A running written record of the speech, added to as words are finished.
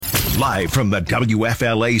Live from the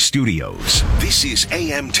WFLA studios, this is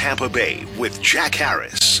AM Tampa Bay with Jack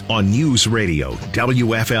Harris on News Radio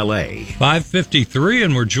WFLA. 5:53,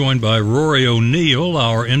 and we're joined by Rory O'Neill,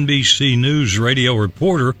 our NBC News radio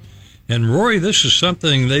reporter. And Rory, this is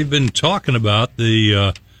something they've been talking about,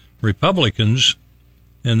 the Republicans,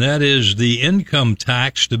 and that is the income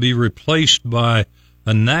tax to be replaced by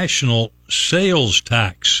a national sales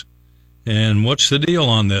tax. And what's the deal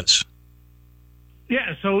on this?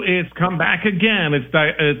 Yeah, so it's come back again.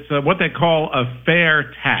 It's what they call a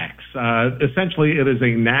fair tax. Essentially, it is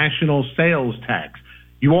a national sales tax.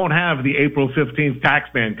 You won't have the April 15th tax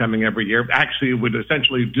ban coming every year. Actually, it would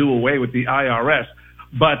essentially do away with the IRS.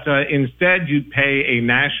 But instead, you'd pay a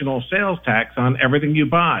national sales tax on everything you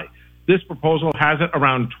buy. This proposal has it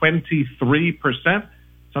around 23%.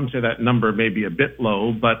 Some say that number may be a bit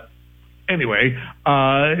low, but anyway,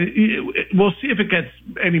 we'll see if it gets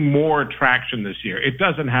any more traction this year. It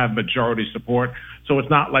doesn't have majority support, so it's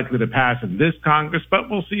not likely to pass in this Congress, but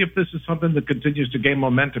we'll see if this is something that continues to gain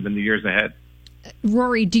momentum in the years ahead.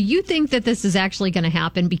 Rory, do you think that this is actually going to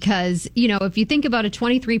happen? Because, you know, if you think about a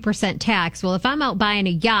 23% tax, well, if I'm out buying a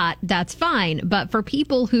yacht, that's fine. But for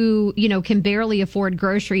people who, you know, can barely afford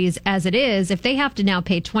groceries as it is, if they have to now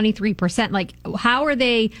pay 23%, like how would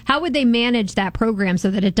they manage that program so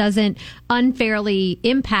that it doesn't unfairly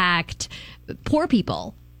impact poor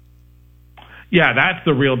people? Yeah, that's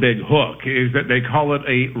the real big hook, is that they call it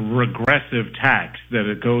a regressive tax, that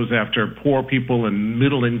it goes after poor people and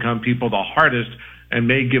middle-income people the hardest and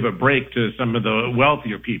may give a break to some of the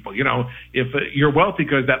wealthier people. You know, if you're wealthy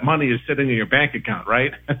because that money is sitting in your bank account,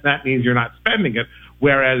 right? That means you're not spending it,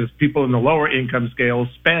 whereas people in the lower income scale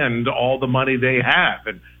spend all the money they have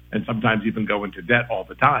and sometimes even go into debt all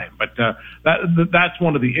the time. But that's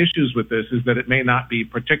one of the issues with this, is that it may not be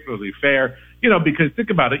particularly fair, you know, because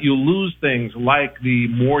think about it, you lose things like the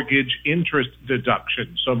mortgage interest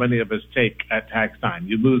deduction so many of us take at tax time.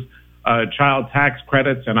 You lose child tax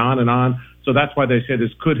credits and on and on. So that's why they say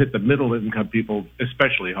this could hit the middle income people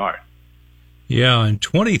especially hard. Yeah, and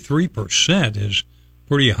 23% is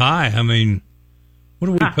pretty high. I mean, what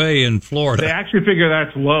do we pay in Florida? They actually figure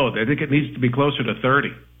that's low. They think it needs to be closer to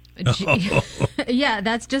 30. Yeah,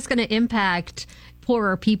 that's just going to impact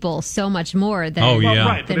poorer people so much more than,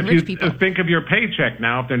 right. than but rich if you people. Think of your paycheck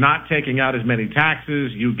now. If they're not taking out as many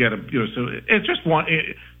taxes, you get so it's just one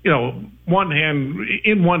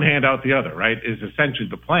hand out the other, right? Is essentially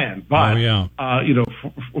the plan. But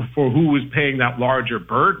for who is paying that larger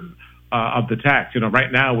burden of the tax? You know,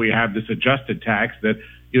 right now we have this adjusted tax that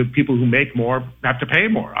people who make more have to pay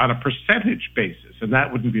more on a percentage basis, and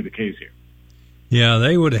that wouldn't be the case here. Yeah,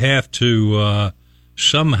 they would have to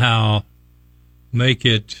somehow make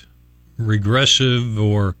it regressive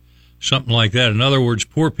or something like that. In other words,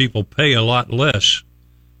 poor people pay a lot less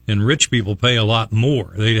and rich people pay a lot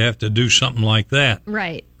more. They'd have to do something like that.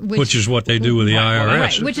 Right. Which is what they do with the IRS.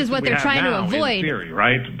 Right, which is what they're trying to avoid. In theory,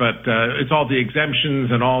 right? But it's all the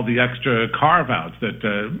exemptions and all the extra carve-outs that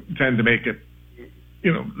tend to make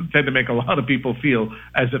a lot of people feel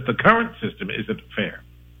as if the current system isn't fair.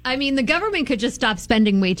 I mean, the government could just stop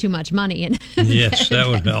spending way too much money, and yes, that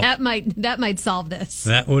would help. That might solve this.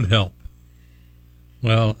 That would help.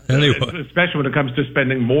 Well, anyway, especially when it comes to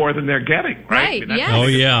spending more than they're getting, right? Right. Yes. Oh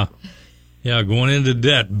yeah, going into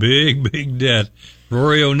debt, big debt.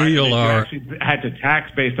 Rory O'Neill, if you actually had to tax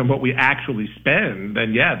based on what we actually spend,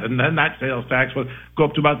 then that sales tax would go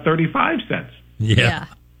up to about 35 cents. Yeah.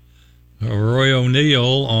 Rory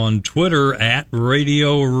O'Neill on Twitter at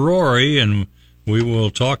Radio Rory, and we will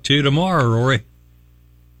talk to you tomorrow, Rory.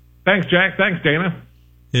 Thanks, Jack. Thanks, Dana.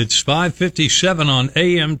 It's 5:57 on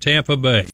AM Tampa Bay.